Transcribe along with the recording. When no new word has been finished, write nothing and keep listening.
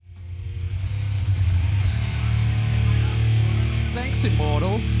Thanks,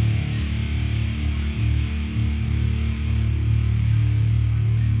 Immortal.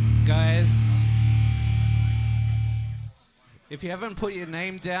 Guys, if you haven't put your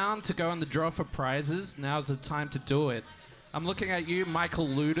name down to go in the draw for prizes, now's the time to do it. I'm looking at you, Michael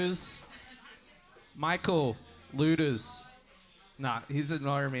Luders. Michael Luders. Nah, he's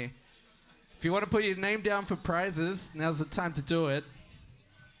ignoring me. If you want to put your name down for prizes, now's the time to do it.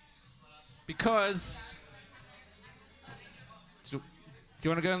 Because... Do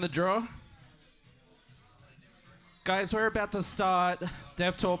you want to go in the draw? Guys, we're about to start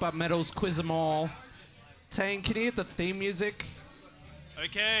Dev Talk by Metal's Quiz 'Em All. Tane, can you hit the theme music?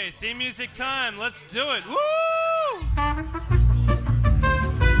 Okay, theme music time. Let's do it. Woo!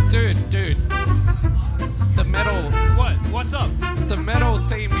 Dude. The metal. What? What's up? The metal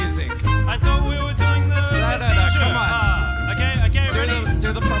theme music. I thought we were doing the... No, Sure. come on. Okay, ready?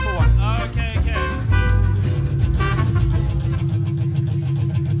 Do the proper one. Okay.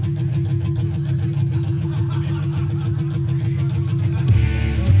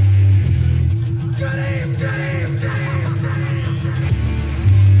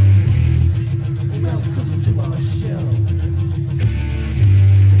 Welcome to our show.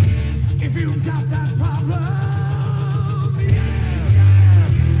 If you've got that problem,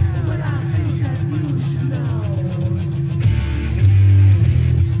 but I think that you should know.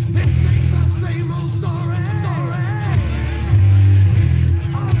 This ain't the same old story.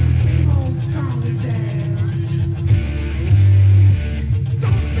 Or the same old song and dance.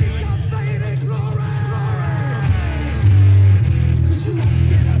 Don't speak of faded glory. 'Cause you won't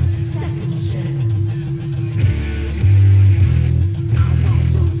get a second chance. I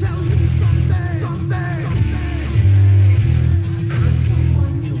want to tell you someday. I'm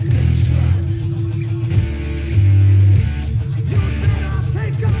someone you can trust. You better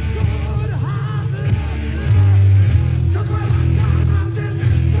take a good hard look. 'Cause when I'm gone out in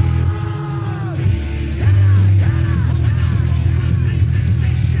the stars, find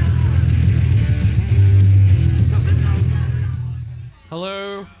sensation. 'Cause it don't matter.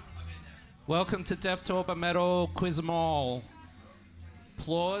 Hello. Welcome to Dev Talk by Metal Quiz 'Em All.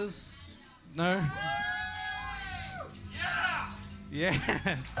 Applause? No? Yeah.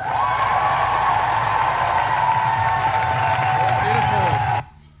 Beautiful.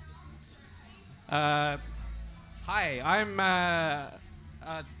 Hi, I'm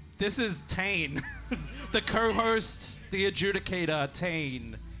this is Tane. The co-host, the adjudicator,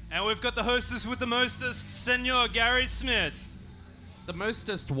 Tane. And we've got the hostess with the mostest, Senor Gary Smith. The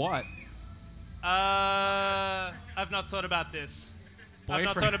mostest what? I've not thought about this. I've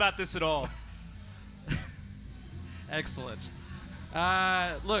not Boyfriend. thought about this at all. Excellent.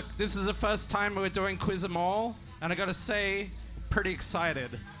 Look, this is the first time we're doing Quiz 'Em All, and I gotta say, pretty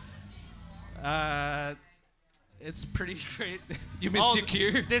excited. It's pretty great. You missed your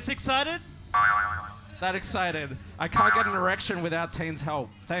cue? This excited? That excited. I can't get an erection without Tane's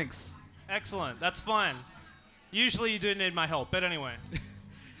help. Thanks. Excellent. That's fine. Usually you do need my help, but anyway.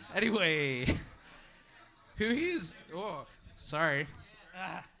 Anyway, who here's... Oh, sorry.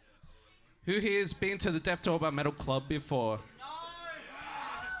 Who here's been to the Dev Talk by Metal Club before?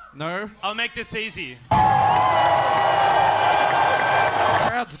 No? I'll make this easy.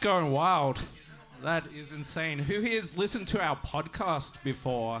 Crowd's going wild. That is insane. Who here's listened to our podcast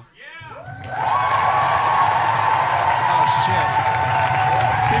before? Oh, shit.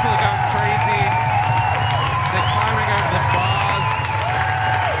 People are going crazy. They're climbing over the bars.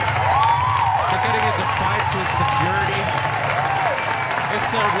 They're getting into fights with security.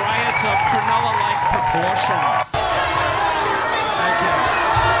 It's a riot of Cronulla-like proportions. Okay.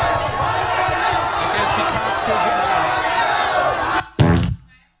 I guess you can't quiz it out.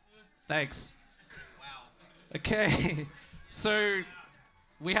 Thanks. Okay, so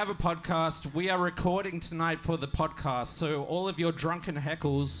we have a podcast. We are recording tonight for the podcast, so all of your drunken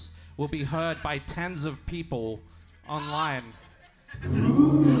heckles will be heard by tens of people online.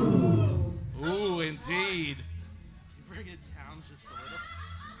 Ooh, indeed. Bring it down just a little.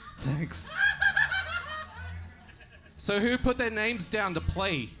 Thanks. So who put their names down to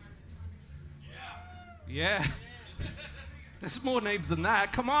play? Yeah. There's more names than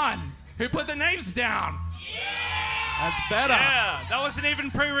that. Come on. Who put their names down? That's better. Yeah, that wasn't even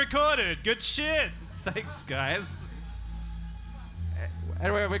pre-recorded. Good shit. Thanks, guys.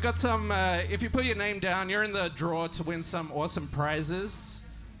 Anyway, we got some... if you put your name down, you're in the draw to win some awesome prizes.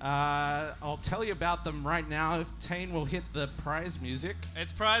 I'll tell you about them right now if Tane will hit the prize music.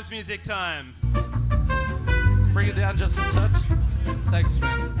 It's prize music time. Bring it down just a touch. Thanks,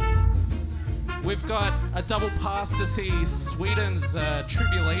 man. We've got a double pass to see Sweden's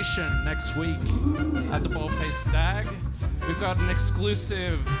Tribulation next week at the Baldface Stag. We've got an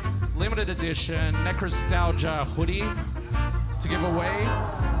exclusive limited edition Necrostalgia hoodie to give away.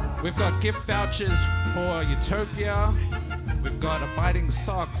 We've got gift vouchers for Utopia. We've got a Biting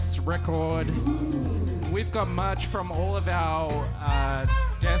Socks record. We've got merch from all of our our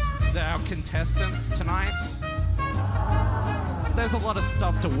contestants tonight. There's a lot of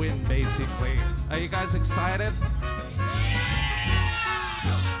stuff to win, basically. Are you guys excited?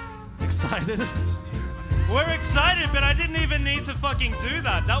 Excited? We're excited, but I didn't even need to fucking do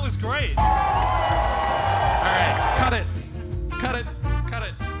that. That was great. All right, cut it. Cut it. Cut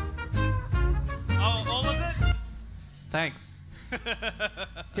it. Oh, all of it? Thanks.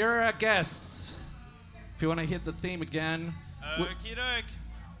 Here are our guests. If you want to hit the theme again, Okie doke.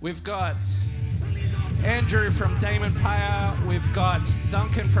 we've got Andrew from Damon Pyre, we've got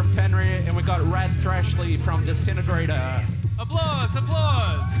Duncan from Fenrir, and we've got Rad Thrashley from Disintegrator. Applause,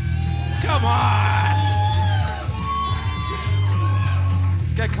 applause. Come on!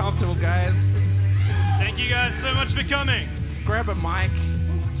 Get comfortable, guys. Thank you guys so much for coming. Grab a mic.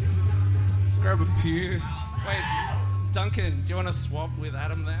 Grab a pew. Wait, Duncan, do you want to swap with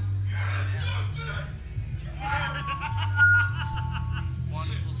Adam there?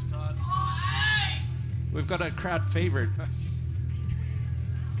 Wonderful start. We've got a crowd favorite.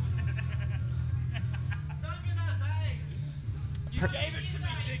 You gave it to me,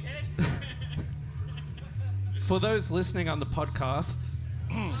 dickhead. For those listening on the podcast,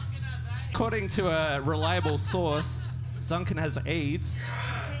 according to a reliable source, Duncan has AIDS.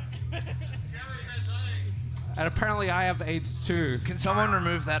 And apparently I have AIDS too. Can someone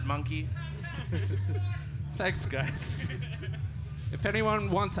remove that monkey? Thanks, guys. If anyone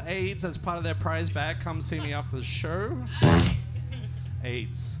wants AIDS as part of their prize bag, come see me after the show.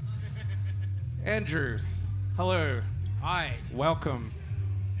 AIDS. Andrew, hello. Hi. Welcome.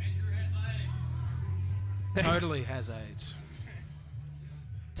 Totally has AIDS.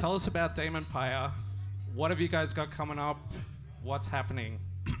 Tell us about Damon Pyre. What have you guys got coming up? What's happening?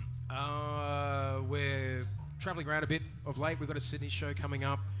 We're travelling around a bit of late. We've got a Sydney show coming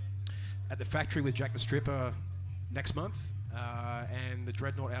up at the Factory with Jack the Stripper next month, and the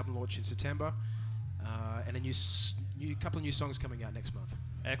Dreadnought album launch in September, and a new couple of new songs coming out next month.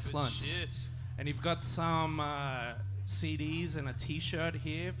 Excellent. Shit. And you've got some CDs and a T-shirt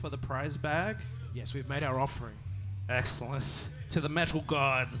here for the prize bag. Yes, we've made our offering. Excellent. To the metal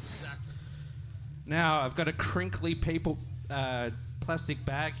gods. Now, I've got a crinkly paper plastic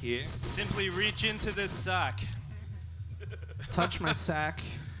bag here. Simply reach into this sack. Touch my sack.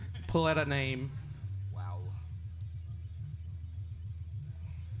 Pull out a name. Wow.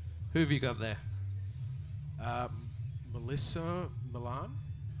 Who have you got there? Melissa Milan?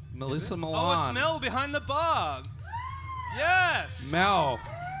 Melissa Oh, Milan. it's Mel behind the bar. Yes. Mel.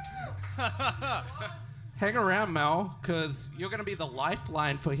 Hang around, Mel, because you're going to be the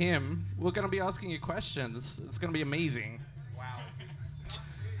lifeline for him. We're going to be asking you questions. It's going to be amazing.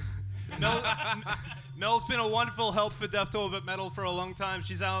 Mel's been a wonderful help for Death to Orbit Metal for a long time.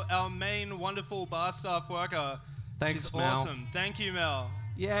 She's our main wonderful bar staff worker. Thanks, She's Mel. awesome. Thank you, Mel.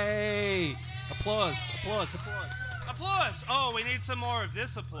 Yay! Applause, applause, applause. Applause. Oh, we need some more of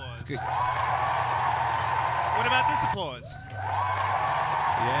this applause. Good. What about this applause?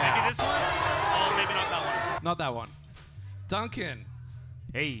 Yeah. Maybe this one? Oh, maybe not that one. Not that one. Duncan,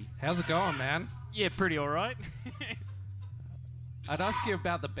 Hey. how's it going, man? Yeah, pretty all right. I'd ask you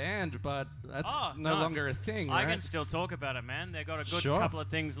about the band, but that's Oh, no no. longer a thing, I right? can still talk about it, man. They've got a good Sure. couple of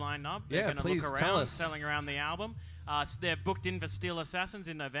things lined up. They're Yeah, gonna please, look tell around, us. selling around the album. They're booked in for Steel Assassins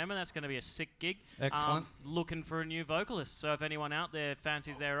in November. That's going to be a sick gig. Excellent. Looking for a new vocalist. So if anyone out there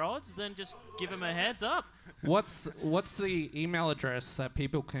fancies their odds, then just give them a heads up. What's the email address that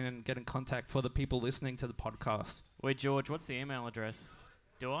people can get in contact for the people listening to the podcast? Wait, George, what's the email address?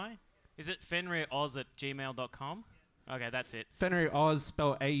 Do I? Is it fenriroz@gmail.com? Okay, that's it. Fenrir Oz,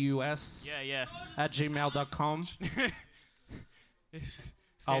 spell AUS, Yeah. at gmail.com. It's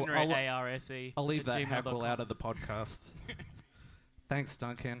I'll- Fenrir, I'll- ARSE. I'll leave at that heckle gmail.com. out of the podcast. Thanks,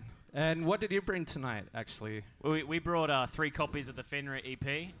 Duncan. And what did you bring tonight, actually? We brought 3 copies of the Fenrir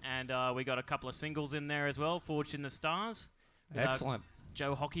EP, and we got a couple of singles in there as well, Forged in the Stars. with, Excellent.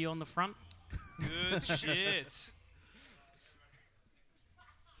 Joe Hockey on the front. Good shit.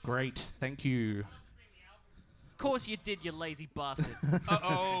 Great. Thank you. Of course you did, you lazy bastard.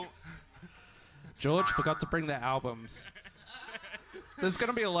 Uh-oh. George forgot to bring the albums. There's going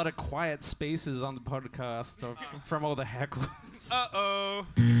to be a lot of quiet spaces on the podcast from all the heckles. Uh-oh.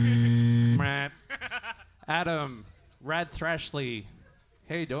 Matt. Adam. Rad Thrashley.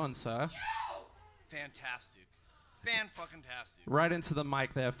 How you doing, sir? Fantastic. Fan-fucking-tastic. Right into the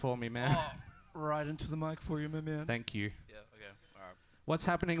mic there for me, man. Oh, right into the mic for you, my man. Thank you. Yeah, okay. All right. What's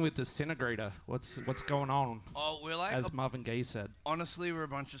happening with Disintegrator? What's going on? Oh, we're like, As Marvin Gaye said. honestly, we're a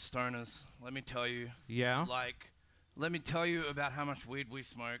bunch of stoners. Let me tell you. Yeah. Like, let me tell you about how much weed we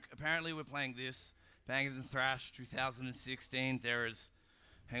smoke. Apparently, we're playing this, Bangers and Thrash 2016. There is,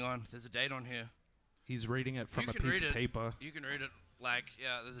 hang on, there's a date on here. He's reading it from You a can piece read of it. paper. You can read it. Like,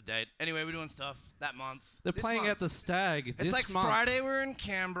 yeah, there's a date. Anyway, we're doing stuff that month. They're This playing month. at the Stag It's this like month. Friday we're in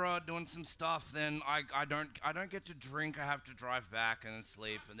Canberra doing some stuff. Then I don't get to drink. I have to drive back and then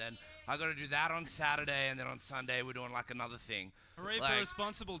sleep. And then I got to do that on Saturday. And then on Sunday we're doing like another thing. Hooray Like, for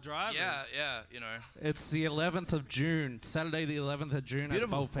responsible drivers. Yeah, you know. It's the 11th of June, Saturday the 11th of June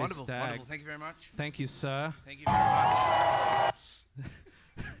Beautiful, at Boldface wonderful, Stag. wonderful. Thank you very much. Thank you, sir. Thank you very much.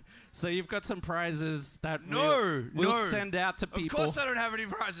 So you've got some prizes that No, we'll no. send out to Of people. course I don't have any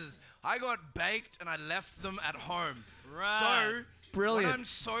prizes. I got baked and I left them at home. Right. So, Brilliant. when I'm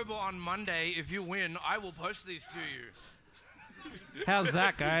sober on Monday, if you win, I will post these to you. How's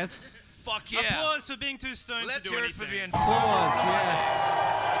that, guys? Fuck yeah. Applause for being too stoned Let's to do hear anything. it for being Applause, yes.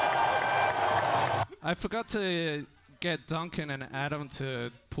 I forgot to get Duncan and Adam to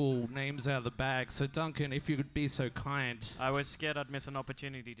pull names out of the bag. So Duncan, if you could be so kind. I was scared I'd miss an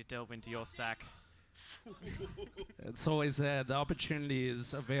opportunity to delve into your sack. It's always there. The opportunity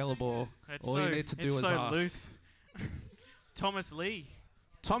is available. It's All so, you need to do it's is so ask. loose. Thomas Lee.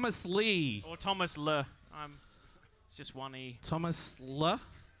 Thomas Lee. Or Thomas Le. It's just one E. Thomas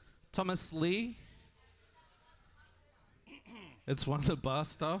Lee. It's one of the bar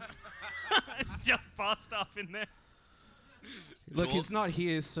stuff. It's just bar stuff in there. Look, he's not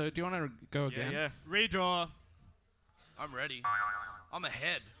here, so do you want to go Yeah, again? yeah. Redraw. I'm ready. I'm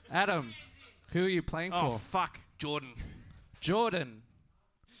ahead. Adam, who are you playing Oh, for? fuck. Jordan. Jordan.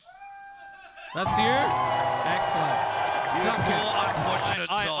 That's you? Excellent. Duncan. Poor unfortunate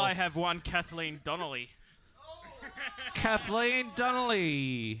soul. I have one Kathleen Donnelly. Kathleen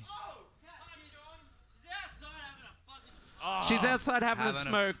Donnelly. She's outside having a Having a-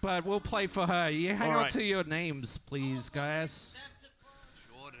 smoke, but we'll play for her. You hang All on right. to your names, please, guys.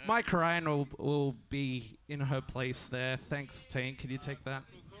 Jordan. Mike Ryan will be in her place there. Thanks, Teen. Can you take that?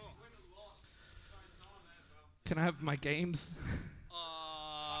 Can I have my games?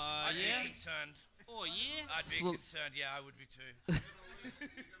 I'd be concerned. Oh, yeah? I'd be Sl- concerned. Yeah, I would be too.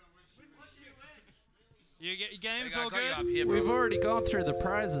 You get your games I all got you good? up here, bro. We've already gone through the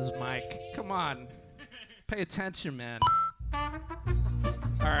prizes, Mike. Come on. Pay attention, man.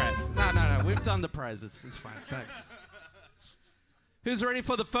 All right. No. We've done the prizes. It's fine. Thanks. Who's ready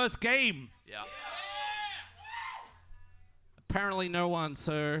for the first game? Yeah. Apparently no one,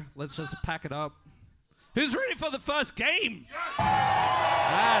 so let's just pack it up. Who's ready for the first game?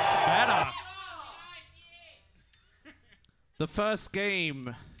 That's better. The first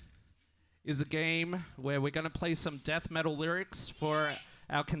game is a game where we're going to play some death metal lyrics for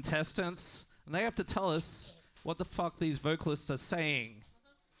our contestants, and they have to tell us what the fuck these vocalists are saying.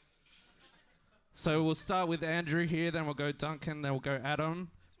 So we'll start with Andrew here, then we'll go Duncan, then we'll go Adam.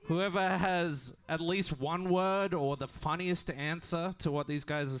 Whoever has at least one word or the funniest answer to what these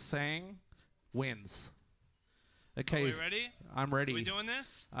guys are saying wins. Okay, Are we ready? I'm ready. Are we doing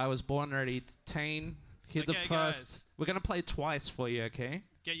this? I was born ready. Tane, hit the Okay, first. guys. We're going to play twice for you, okay?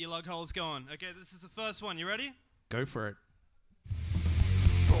 Get your lug holes going. Okay, this is the first one. You ready? Go for it.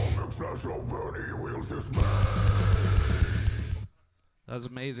 That was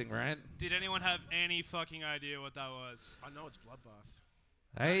amazing, right? Did anyone have any fucking idea what that was? I know it's Bloodbath.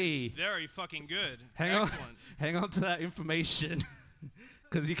 Hey, It's very fucking good. hang on, Excellent. hang on to that information,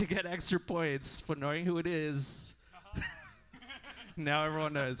 because you can get extra points for knowing who it is. Now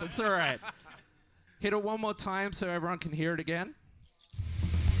everyone knows. It's all right. Hit it one more time so everyone can hear it again.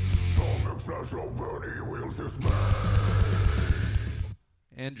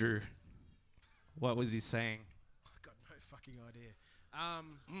 Andrew, what was he saying? I got no fucking idea.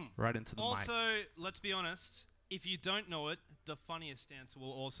 Right into the Also, mic. let's be honest. If you don't know it, the funniest answer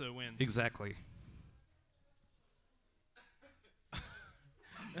will also win. Exactly.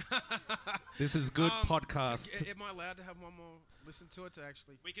 This is good podcast. Am I allowed to have one more listen to it to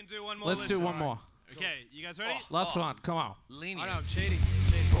actually? We can do one more. Let's do listen. one more. Okay, you guys ready? Last one. Come on. Lenient. I know I'm cheating.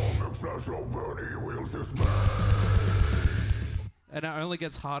 And it only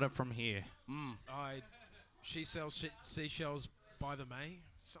gets harder from here. She sells seashells by the May,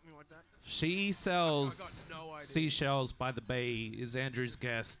 something like that. She sells I got no idea. seashells by the bay is Andrew's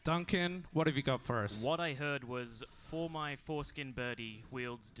guess. Duncan, what have you got for us? What I heard was, for my foreskin birdie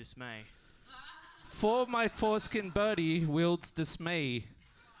wields dismay. For my foreskin birdie wields dismay.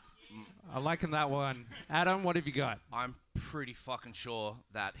 I'm liking that one. Adam, what have you got? I'm pretty fucking sure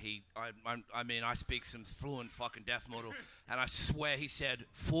that I mean, I speak some fluent fucking death metal, and I swear he said,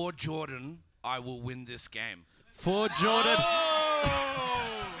 "For Jordan, I will win this game." For Jordan.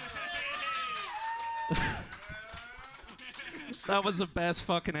 That was the best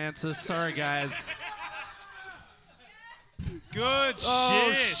fucking answer. Sorry, guys. Good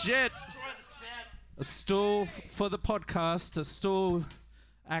Oh, shit. shit. A stool for the podcast. A stool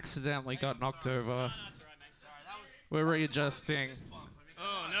accidentally got knocked over. We're readjusting.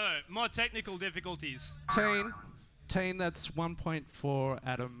 Oh no, more technical difficulties. Tane, that's 1 point for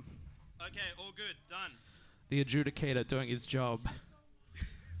Adam. Okay, all good, done. The adjudicator doing his job.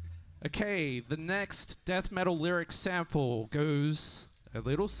 Okay, the next death metal lyric sample goes a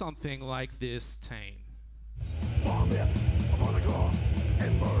little something like this, Tane.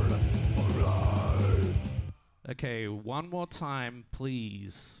 Okay, one more time,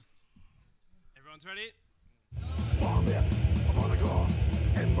 please. Everyone's ready?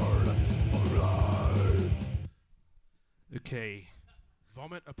 Okay.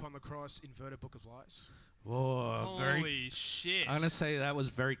 Vomit upon the cross, inverted book of lies. Whoa, Holy shit. I'm gonna say that was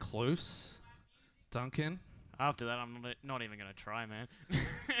very close. Duncan, After that, I'm not even going to try, man.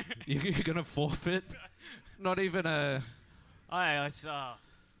 you're gonna forfeit? Not even a... I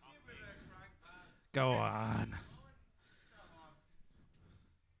Go on.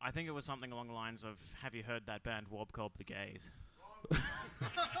 I think it was something along the lines of, have you heard that band, Wobcob the Gays?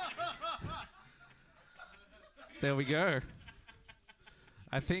 There we go.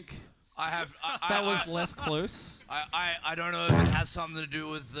 I think that was less close. I don't know if it has something to do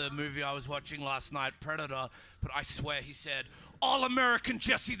with the movie I was watching last night, Predator, but I swear he said, "All-American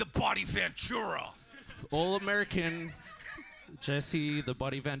Jesse the Body Ventura." All-American Jesse, the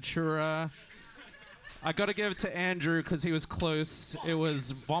Body Ventura. I gotta give it to Andrew because he was close. It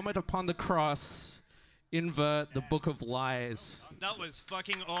was Vomit Upon the Cross, Invert the Book of Lies. That was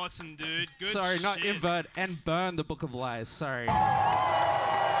fucking awesome, dude. Good Sorry, not shit. Invert, and Burn the Book of Lies. Sorry.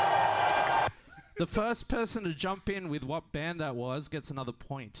 The first person to jump in with what band that was gets another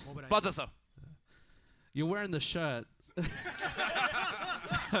point. Balthazar. You're wearing the shirt.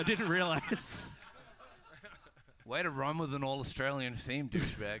 I didn't realize. Way to run with an all-Australian theme,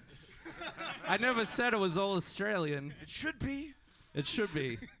 douchebag. I never said it was all Australian. It should be. It should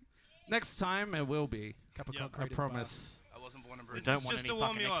be. Next time it will be. Cup of Yep. I concrete. promise. I wasn't born and bred. This Don't is want just any to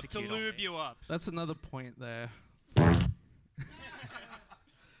warm fucking you up, to execute on lube me. you up. That's another point there.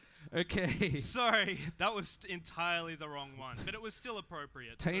 Okay. Sorry, that was entirely the wrong one, but it was still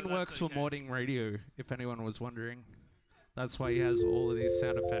appropriate. so Tane that's works okay. for morning radio, if anyone was wondering. That's why he has all of these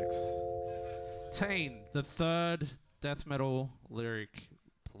sound effects. Tane, the third death metal lyric,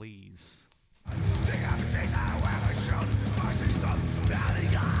 please.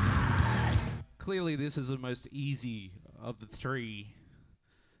 Clearly, this is the most easy of the three.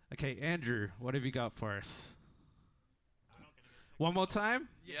 Okay, Andrew, what have you got for us? One more time?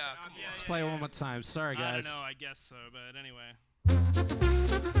 Yeah. Let's play one more time. Sorry, I don't guys. know, I guess so, but anyway.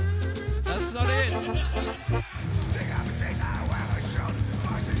 That's not it.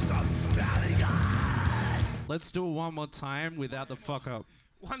 Let's do it one more time without the fuck up.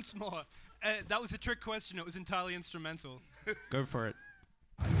 Once more. That was a trick question. It was entirely instrumental. Go for it.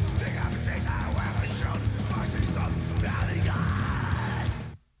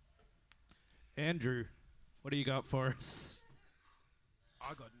 Andrew, what do you got for us?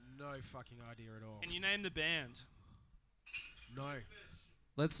 I got no fucking idea at all. Can you name the band? No.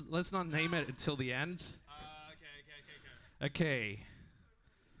 Let's not name it until the end. Okay. Okay.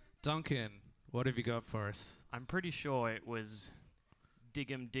 Duncan, what have you got for us? I'm pretty sure it was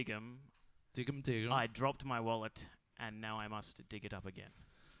Diggum Diggum. Diggum diggum. I dropped my wallet, and now I must dig it up again.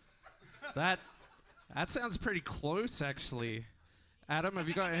 That sounds pretty close, actually. Adam, have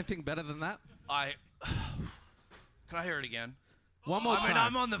you got anything better than that? Can I hear it again? One more I mean, time.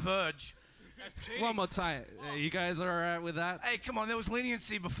 I'm on the verge. One more time. You guys are alright with that? Hey, come on, there was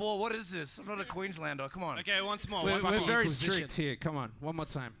leniency before. What is this? I'm not a Queenslander. Come on. Okay, once more. We're, once we're more. very Inquisition. strict here. Come on, one more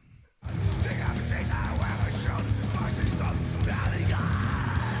time.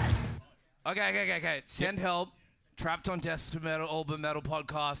 Okay. Send help. Trapped on Death to Metal, Album Metal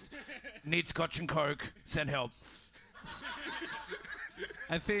podcast. Need Scotch and Coke. Send help.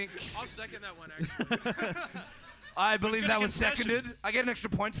 I think I'll second that one, actually. I believe got that a was concession. seconded. I get an extra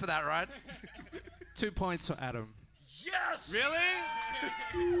point for that, right? 2 points for Adam. Yes! Really?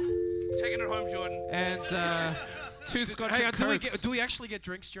 Taking it home, Jordan. And 2 Scotch Hang on, and do Cokes. we actually get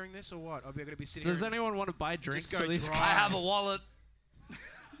drinks during this or what? Are we going to be sitting Does here? anyone want to buy drinks go for these dry. I have a wallet.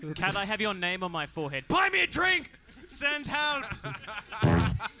 Can I have your name on my forehead? Buy me a drink! Send help!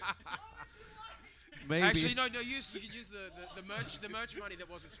 Maybe. Actually, no. You could use the merch money that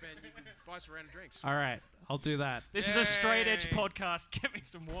wasn't spent. You can buy us a round of drinks. All right, I'll do that. This is a straight edge podcast. Get me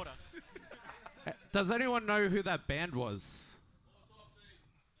some water. Does anyone know who that band was?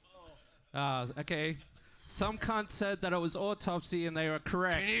 Okay. Some cunt said that it was Autopsy, and they were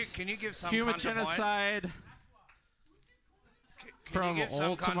correct. Can you give some Human cunt a point? genocide Can from you give some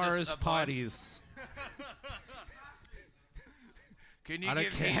all cunt tomorrow's a point? parties. Can I you don't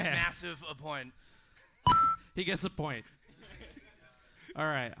give these care. massive a point? He gets a point. All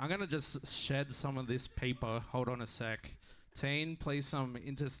right, I'm gonna just shed some of this paper. Hold on a sec. Tane, play some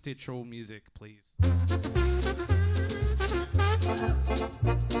interstitial music, please.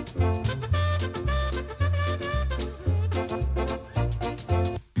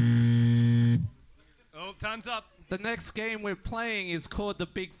 Oh, time's up. The next game we're playing is called The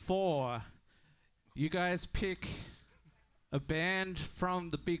Big Four. You guys pick a band from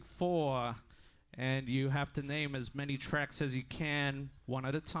the Big Four, and you have to name as many tracks as you can, one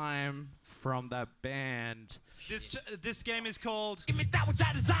at a time, from that band. This game is called. Give me that which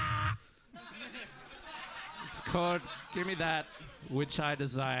I desire. It's called Give Me That Which I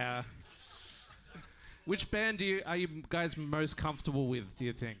Desire. Which band are you guys most comfortable with, do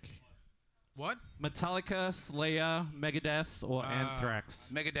you think? What? Metallica, Slayer, Megadeth, or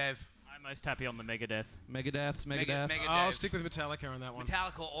Anthrax? Megadeth. I'm most happy on the Megadeth. Megadeth. Megadeth. I'll stick with Metallica on that one.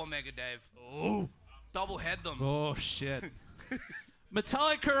 Metallica or Megadeth. Oh. Double head them. Oh, shit.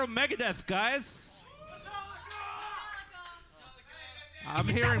 Metallica or Megadeth, guys? I'm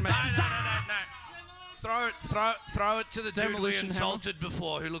hearing Throw it to the dude we Demolition Hammer. insulted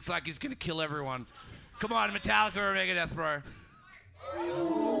before, who looks like he's gonna kill everyone. Come on, Metallica or Megadeth, bro.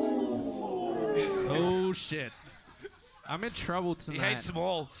 Oh, shit. I'm in trouble He tonight. hates them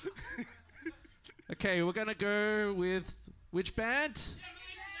all. Okay, we're gonna go with which band?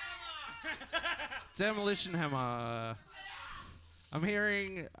 Demolition Hammer.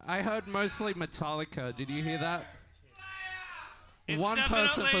 I heard mostly Metallica. Did you hear that? It's One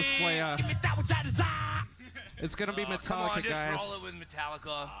person for definitely- Slayer. Give me that which I desire. It's gonna be Come Metallica, on, just guys. roll it with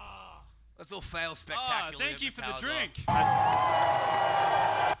Metallica. Let's all fail Ah, spectacularly. thank at you for the Metallica. drink.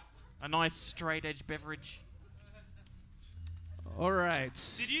 A nice straight edge beverage. All right.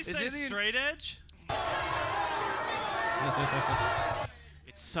 Did you say it in- straight edge?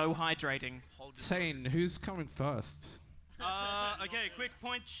 It's so hydrating. Tane, who's coming first? Okay, quick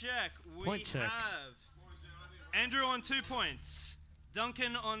point check. We Point check. have Andrew on 2 points,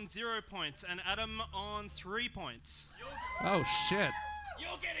 Duncan on 0 points, and Adam on 3 points. Oh, shit.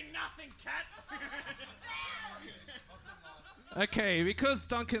 You're getting nothing, cat. Okay, because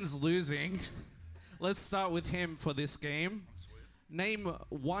Duncan's losing, let's start with him for this game. Name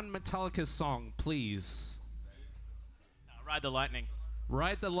one Metallica song, please. Ride the lightning.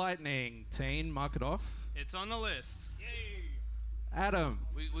 Ride the Lightning. Tane, mark it off. It's on the list. Adam,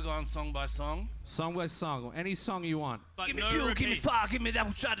 We go on song by song. song by song. Any song you want. But Give me no fuel, repeats. give me fire, give me that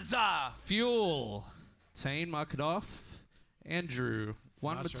which I desire. Fuel. Tane, mark it off. Andrew,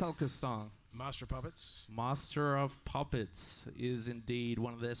 one Master. Metallica song. Master Puppets. Master of Puppets is indeed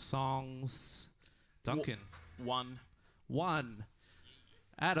one of their songs. Duncan, one.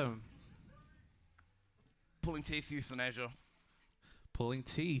 Adam, Pulling teeth, euthanasia. Pulling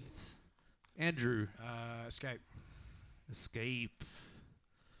Teeth. Andrew, Escape. Escape.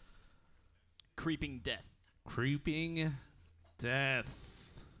 Creeping death. Creeping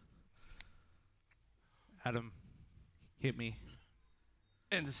Death. Adam, hit me.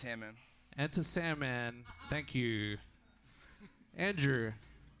 And the Sandman. Enter Sandman. Thank you. Andrew,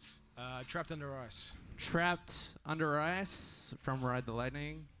 Trapped Under Ice. Trapped Under Ice from Ride the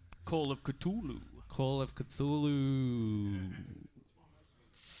Lightning. Call of Cthulhu. Call of Cthulhu.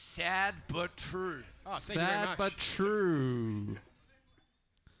 Sad but true. Oh, thank you very Sad much. but true.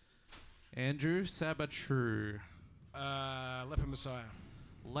 Andrew, sad but true. Leper Messiah.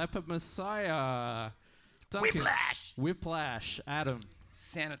 Leopard Messiah. Duncan. Whiplash. Adam.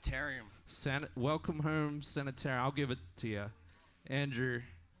 Sanitarium. Welcome Home Sanitarium. I'll give it to you. Andrew.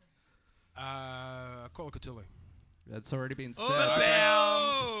 Call of Cthulhu. That's already been said.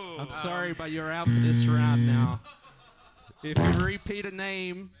 Oh! I'm sorry, but you're out for this round now. If you repeat a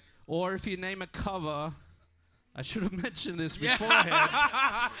name, or if you name a cover, I should have mentioned this beforehand.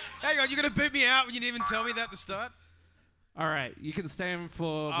 Hang on, you're going to beat me out when you didn't even tell me that at the start? All right, you can stay in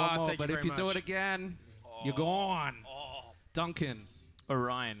for one more, thank you but if very you do much. it again, you're gone. Duncan.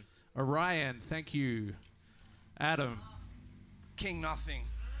 Orion. Orion, thank you. Adam. King Nothing.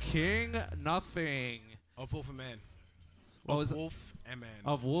 King Nothing. Of Wolf and Man. What was it? Wolf and Man.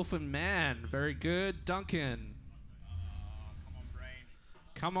 Of Wolf and Man. Very good. Duncan.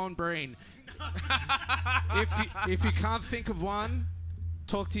 Come on, brain. If you can't think of one,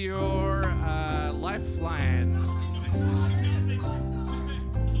 talk to your lifeline.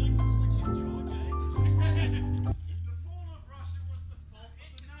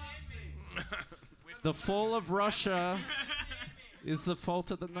 The fall of Russia is the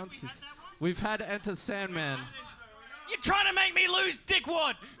fault of the Nazis. We've had Enter Sandman. You're trying to make me lose,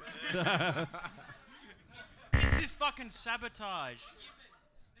 dickwad! This is fucking sabotage.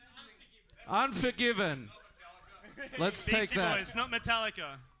 Unforgiven. Let's take Beastie that. Boys, not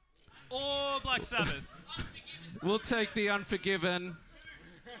Metallica. Or Black Sabbath. We'll take the Unforgiven.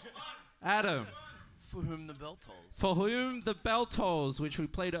 Adam. For whom the bell tolls. For whom the bell tolls, which we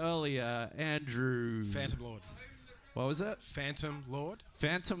played earlier. Andrew. Phantom Lord. What was it? Phantom Lord.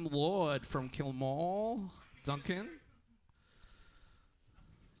 Phantom Lord from Kill 'Em All. Duncan.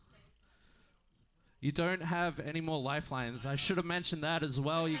 You don't have any more lifelines. I should have mentioned that as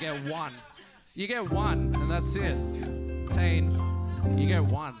well. You get one. You get one, and that's it. Tane, you get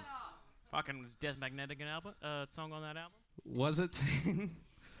one. Fucking was Death Magnetic an album? Song on that album? Was it Tane?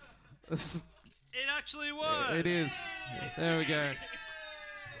 It actually was. It is. There we go.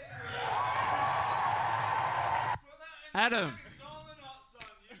 Adam,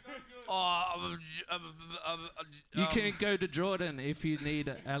 you can go to Jordan if you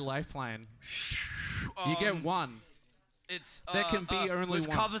need a lifeline. You get one. It's There can be only was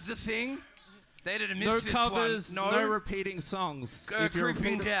one. covers a thing? They did a No Misfits covers, one. no repeating songs. Creeping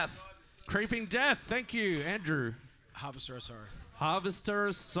repeating- Death. Creeping Death. Thank you, Andrew. Harvester of Sorrow. Harvester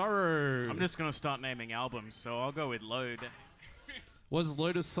of Sorrow. I'm just gonna start naming albums, so I'll go with Load. Was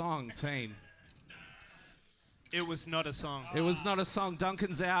Lotus song, Tane? It was not a song. It was not a song.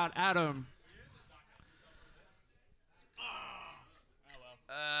 Duncan's out. Adam.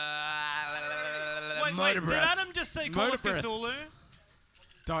 Wait, did Breath. Adam just say Call Motor of Breath. Cthulhu?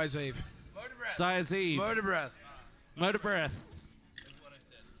 Dies Eve. Dies Eve. Motor Breath. Motor Breath.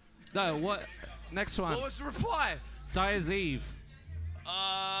 No, what? Next one. What was the reply? Dies Eve.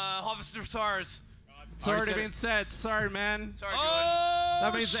 Harvester of Sorrows. It's already said been it. said. Sorry, man. Sorry,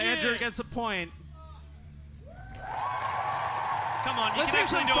 That means shit. Andrew gets a point. Come on, you Let's can get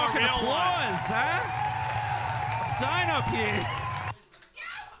some actually do a fucking real one. applause, huh? I'm dying up here.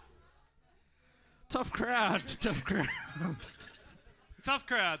 Tough crowd. Tough crowd. Tough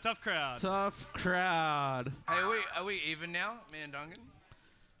crowd, tough crowd. Tough crowd. Hey, are we even now, me and Duncan?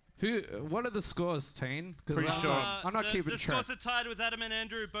 What are the scores, Tane? Because Pretty sure. I'm not keeping the track. scores are tied with Adam and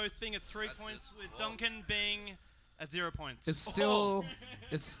Andrew both being at 3 points, with Duncan being at 0 points. It's still,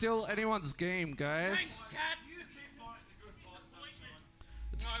 it's still anyone's game, guys.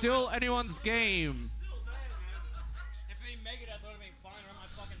 It's still anyone's game.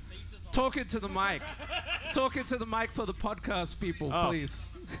 Talk into the mic. Talk into the mic for the podcast people, Oh. please.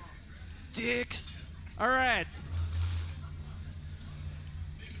 Dicks. All right.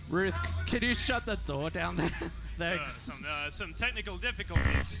 Ruth, can you shut the door down there? Thanks. Some technical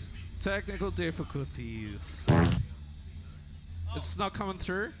difficulties. Technical difficulties. It's not coming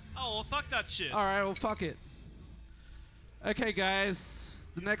through? Oh, well, fuck that shit. All right, well, fuck it. Okay, guys.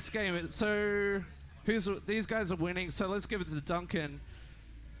 The next game. So, these guys are winning, so let's give it to Duncan.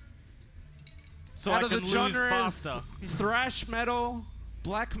 So Out I of can the lose genres, faster. thrash metal,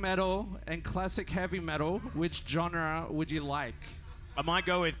 black metal, and classic heavy metal, which genre would you like? I might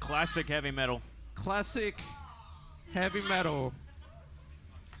go with classic heavy metal. Classic heavy metal.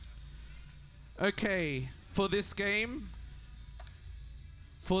 Okay, for this game,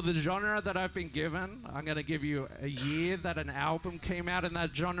 for the genre that I've been given, I'm going to give you a year that an album came out in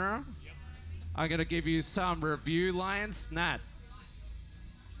that genre. I'm going to give you some review lines. Nat,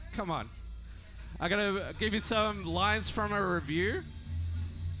 come on. I'm going to give you some lines from a review.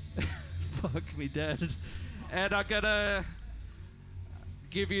 Fuck me dead. And I'm going to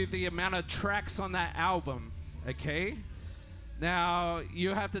give you the amount of tracks on that album, okay? Now,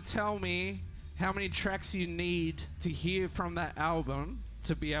 you have to tell me how many tracks you need to hear from that album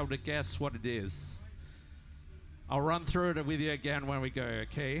to be able to guess what it is. I'll run through it with you again when we go,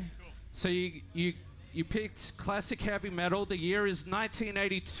 okay? Cool. So you picked classic heavy metal. The year is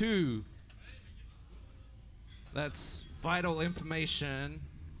 1982. That's vital information.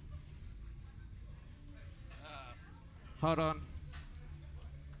 Hold on.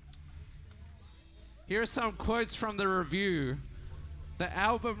 Here are some quotes from the review. The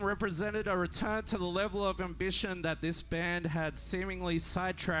album represented a return to the level of ambition that this band had seemingly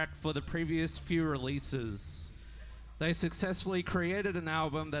sidetracked for the previous few releases. They successfully created an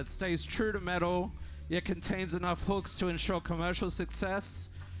album that stays true to metal, yet contains enough hooks to ensure commercial success,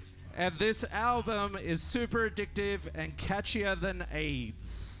 And this album is super addictive and catchier than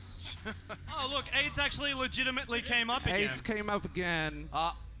AIDS. Oh, look, AIDS actually legitimately came up again. AIDS came up again.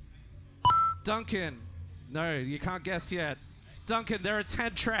 Uh, Duncan. No, you can't guess yet. Duncan, there are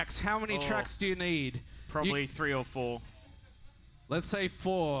 10 tracks. How many tracks do you need? Probably 3 or 4. Let's say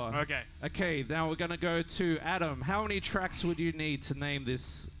 4. Okay. Okay, now we're going to go to Adam. How many tracks would you need to name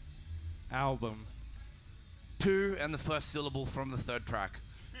this album? 2 and the first syllable from the third track.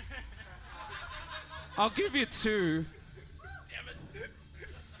 I'll give you 2.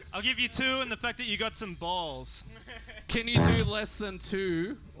 I'll give you 2 and the fact that you got some balls. Can you do less than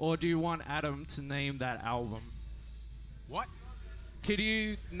 2, or do you want Adam to name that album? What? Could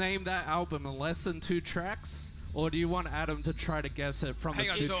you name that album in less than 2 tracks, or do you want Adam to try to guess it from Hang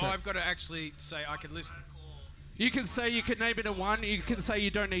the on, 2 so tracks? I've got to actually say I can listen. You can say you can name it in 1. You can say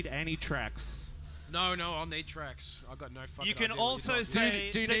you don't need any tracks. No, I'll need tracks. I've got no fucking You can idea what also you're talking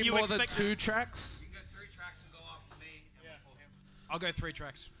say Do you that need you more than expect 2 tracks? You can go 3 tracks and go after me and before him. about. I'll go 3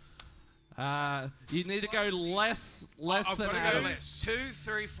 tracks. You need to go less I've than got to go Adam. less. 2,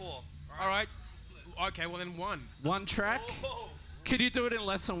 3, 4. All right. Okay, well then 1. 1 track? Could you do it in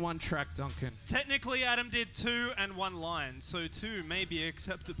less than 1 track, Duncan? Technically, Adam did 2 and 1 line, so 2 may be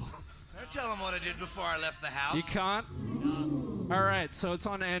acceptable. Don't tell him what I did before I left the house. You can't? All right, so it's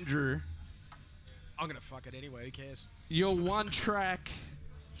on Andrew. I'm gonna fuck it anyway. Who cares? Your 1 track...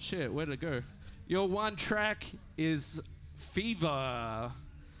 Shit, where'd it go? Your 1 track is Fever.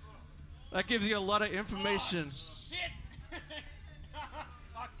 That gives you a lot of information.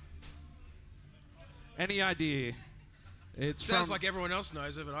 Any idea? It's Sounds from like everyone else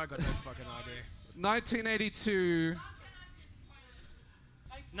knows it, but I got no fucking idea. 1982.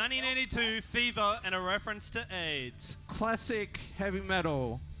 1982, Fever, and a reference to AIDS. Classic heavy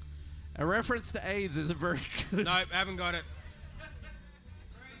metal. A reference to AIDS is a very good... Nope, haven't got it.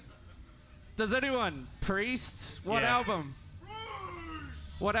 Does anyone? Priest? What Yeah. album?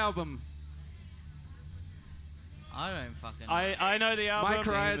 What album? I don't fucking know. I know the album. Mike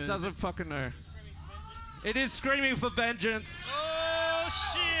Riot Demons. doesn't fucking know. It is Screaming for Vengeance. Oh,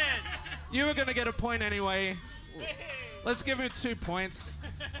 shit! You were gonna get a point anyway. Let's give him 2 points.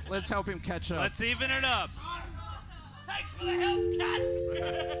 Let's help him catch up. Let's even it up. Thanks for the help,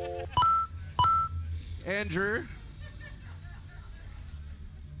 cat. Andrew.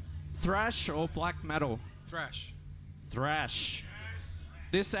 Thrash or black metal? Thrash. Thrash.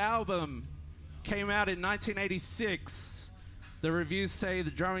 This album came out in 1986. The reviews say the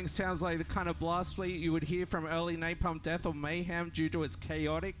drumming sounds like the kind of blast beat you would hear from early Napalm Death or Mayhem due to its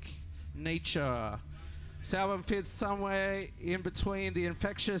chaotic nature. This album fits somewhere in between the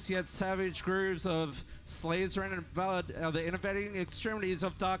infectious yet savage grooves of Slayer's Reign and Blood, the innovating extremities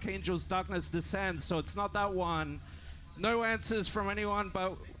of Dark Angel's Darkness Descends, so it's not that one. No answers from anyone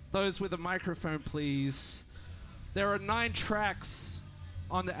but those with a microphone, please. There are 9 tracks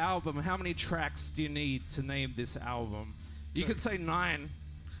on the album. How many tracks do you need to name this album? You can say 9.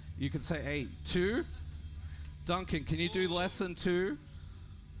 You can say 8. 2? Duncan, can you do less than 2?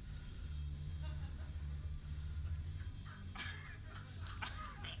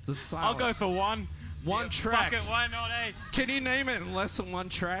 The silence. I'll go for 1. 1 track. Fuck it, why not, eh? Can you name it in less than 1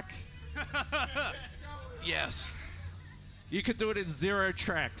 track? Yes. You could do it in 0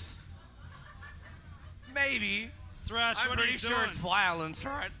 tracks. Maybe. Thrash, I'm what are pretty you sure doing? it's violence,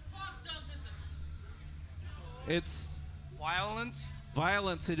 right? It's Violence?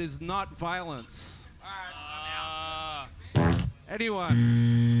 violence. It is not violence. Ah.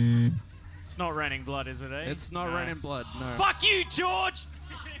 Anyone? It's not raining blood, is it, eh? It's not No. Raining Blood, no. Fuck you, George!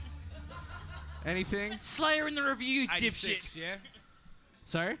 Anything? Slayer in the review, 86, dipshit. yeah?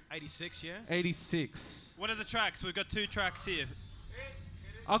 Sorry? 86, yeah? 86. What are the tracks? We've got 2 tracks here.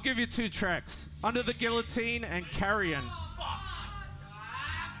 I'll give you 2 tracks. Under the Guillotine and Carrion.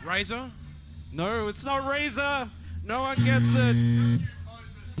 Razor? No, it's not Razor. No one gets it.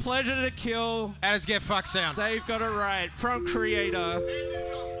 Pleasure to Kill. How does Get Fucked sound? Dave got it right. From Creator.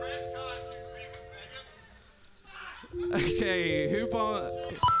 Okay,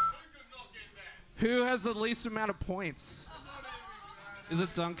 who has the least amount of points? Is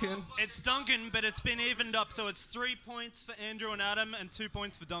it Duncan? It's Duncan, but it's been evened up, so it's 3 points for Andrew and Adam and 2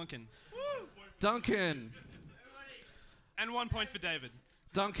 points for Duncan. Duncan. And 1 point for David.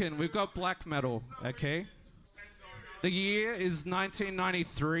 Duncan, we've got black metal, okay? The year is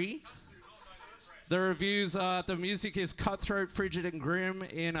 1993. The reviews are the music is cutthroat, frigid, and grim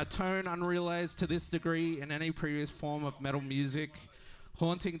in a tone unrealized to this degree in any previous form of metal music.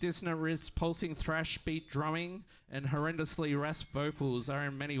 Haunting dissonant riffs, pulsing thrash beat drumming, and horrendously rasped vocals are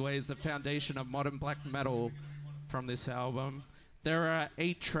in many ways the foundation of modern black metal from this album. There are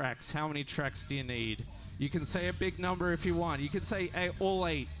 8 tracks. How many tracks do you need? You can say a big number if you want. You can say all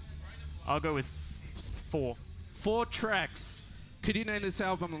 8. I'll go with 4. 4 tracks. Could you name this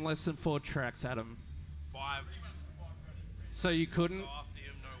album in less than 4 tracks, Adam? 5. So you couldn't? Go after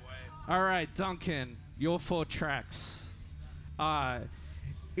him, no way. All right, Duncan, your 4 tracks.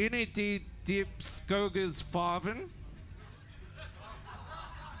 In die dips Gogas Farven,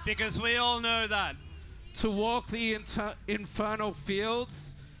 Because we all know that. To walk the infernal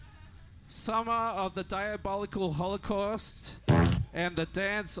fields, Summer of the Diabolical Holocaust, and the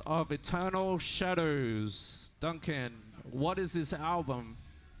Dance of Eternal Shadows. Duncan, what is this album?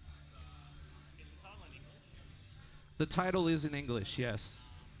 The title is in English, yes.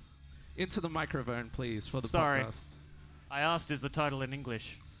 Into the microphone, please, for the Sorry. podcast. I asked, is the title in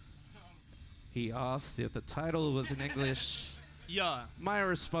English? He asked if the title was in English. Yeah. My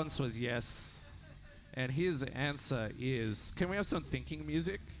response was yes. And his answer is, can we have some thinking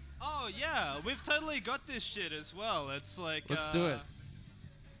music? Oh, yeah. We've totally got this shit as well. It's like... Let's do it.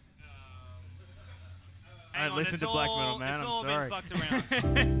 I hang on, listen it's to black all- metal, man. It's I'm all sorry. been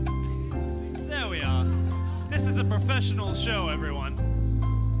fucked around. There we are. This is a professional show,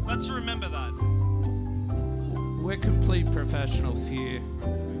 everyone. Let's remember that. We're complete professionals here.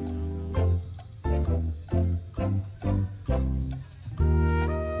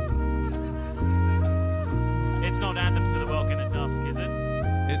 It's not Anthems to the Welkin at Dusk, is it?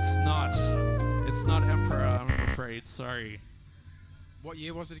 It's not. It's not Emperor, I'm afraid. Sorry. What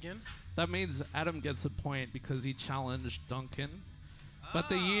year was it again? That means Adam gets a point because he challenged Duncan. But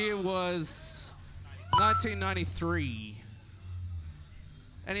the year was 1993.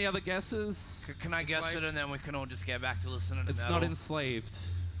 Any other guesses? Can I guess it Enslaved? and then we can all just get back to listening to It's metal? not Enslaved.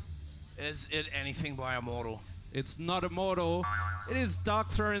 Is it anything by Immortal? It's not Immortal. It is Dark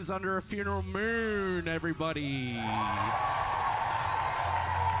Thrones Under a Funeral Moon, everybody.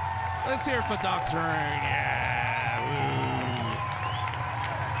 Let's hear it for Dark Throne. Yeah.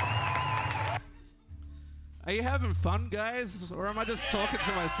 Woo. Are you having fun, guys? Or am I just talking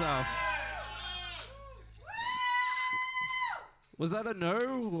to myself? Was that a no?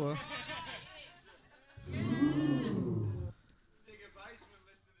 Or-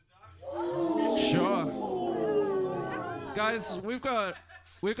 Sure. Guys, we've got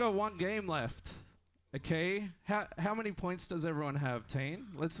one game left. Okay. How many points does everyone have, Tane?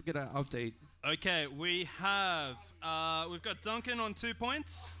 Let's get an update. Okay, we've got Duncan on 2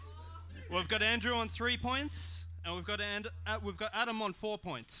 points. We've got Andrew on 3 points. And we've got Adam on 4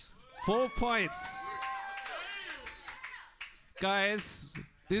 points. 4 points. Guys,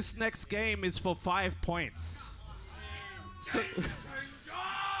 this next game is for 5 points.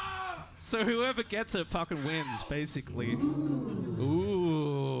 So whoever gets it fucking wins, basically.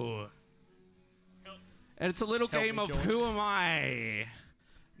 Ooh. And it's a little Help game me, of George. who am I?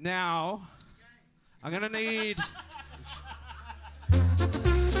 Now, I'm gonna need...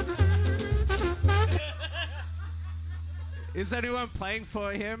 Is anyone playing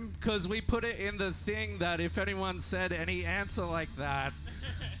for him? Because we put it in the thing that if anyone said any answer like that,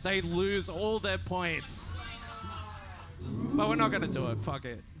 they lose all their points. But we're not gonna do it, fuck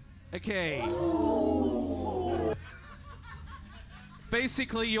it. Okay.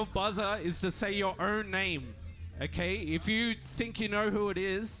 Basically, your buzzer is to say your own name. Okay? If you think you know who it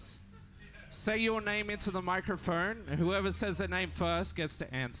is, say your name into the microphone, and whoever says their name first gets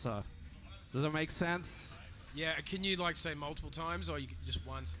to answer. Does that make sense? Yeah, can you like say multiple times or you can just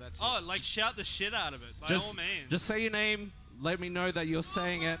once? That's it. Oh, like shout the shit out of it, by all means. Just say your name. Let me know that you're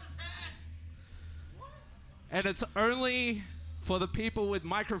saying it. And it's only for the people with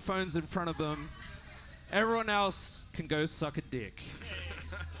microphones in front of them. Everyone else can go suck a dick.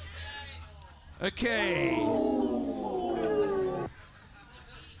 Okay.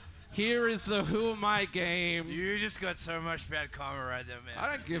 Here is the Who Am I game. You just got so much bad karma right there, man. I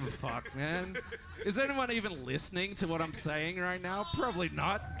don't give a fuck, man. Is anyone even listening to what I'm saying right now? Probably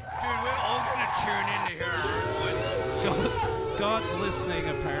not. Dude, we're all gonna tune in to hear our voice. God's listening,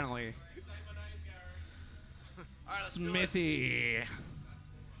 apparently. Smithy.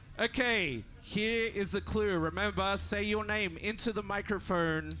 Okay, here is the clue. Remember, say your name into the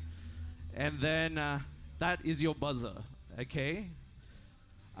microphone, and then that is your buzzer. Okay?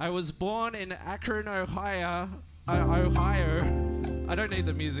 I was born in Akron, Ohio. I don't need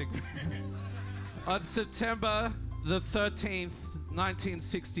the music. On September the 13th,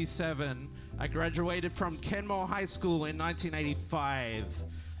 1967, I graduated from Kenmore High School in 1985.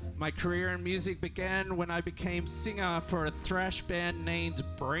 My career in music began when I became singer for a thrash band named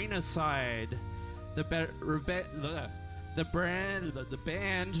Brainacide. The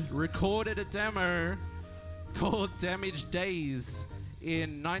band recorded a demo called Damaged Days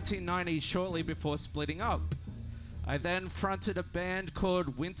in 1990, shortly before splitting up. I then fronted a band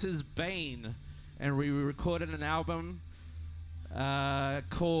called Winter's Bane, and we recorded an album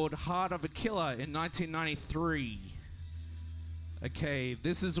called Heart of a Killer in 1993. Okay,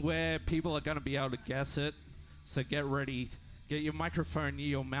 this is where people are going to be able to guess it, so get ready. Get your microphone near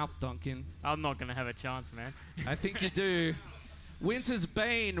your mouth, Duncan. I'm not going to have a chance, man. I think you do. Winter's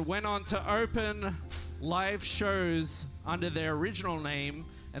Bane went on to open live shows under their original name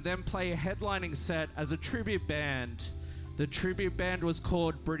and then play a headlining set as a tribute band. The tribute band was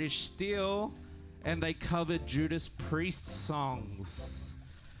called British Steel, and they covered Judas Priest songs.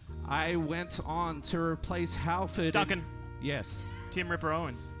 I went on to replace Halford. Duncan. Yes. Tim Ripper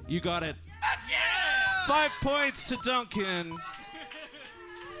Owens. You got it. 5 points to Duncan.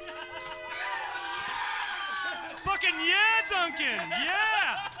 Fucking yeah, Duncan!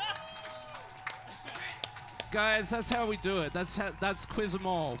 Yeah! Guys, that's how we do it. That's quiz 'em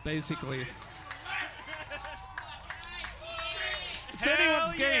all, basically. It's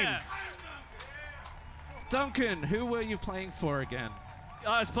anyone's game. Yes. Duncan, who were you playing for again?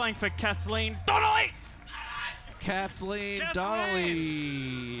 I was playing for Kathleen Donnelly. Kathleen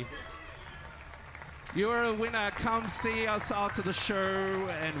Donnelly. You're a winner. Come see us after the show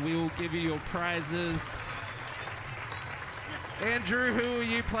and we will give you your prizes. Andrew, who are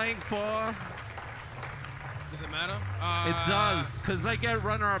you playing for? Does it matter? It does, because they get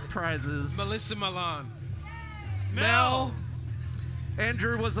runner-up prizes. Melissa Milan. Mel.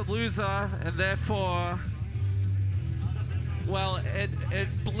 Andrew was a loser, and therefore, well,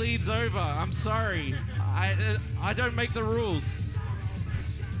 it bleeds over. I'm sorry. I don't make the rules.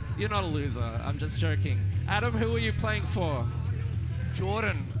 You're not a loser. I'm just joking. Adam, who are you playing for?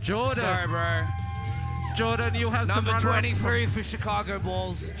 Jordan. Jordan. Sorry, bro. Jordan, you have Number some 23 for Chicago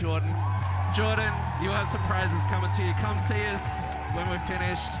Bulls, Jordan. Jordan, you have some prizes coming to you. Come see us when we're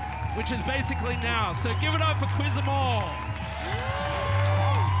finished, which is basically now. So give it up for Quiz 'em all.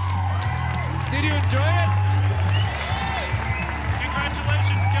 Did you enjoy it?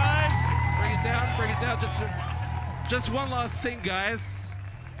 Congratulations, guys! Bring it down, bring it down. Just one last thing, guys.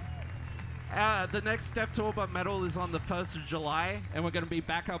 The next Step Tour by Metal is on the 1st of July, and we're going to be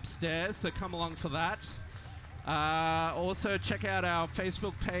back upstairs, so come along for that. Also, check out our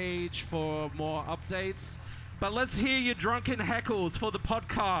Facebook page for more updates. But let's hear your drunken heckles for the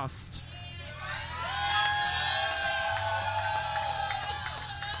podcast.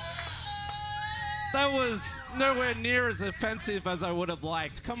 That was nowhere near as offensive as I would have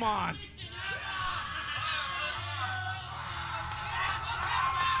liked. Come on.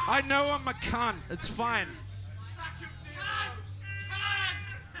 I know I'm a cunt. It's fine.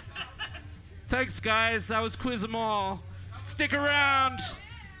 Thanks, guys. That was Quiz 'em all. Stick around.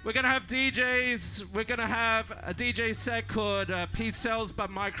 We're going to have DJs. We're going to have a DJ set called Peace Cells by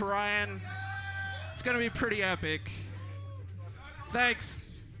Mike Ryan. It's going to be pretty epic. Thanks.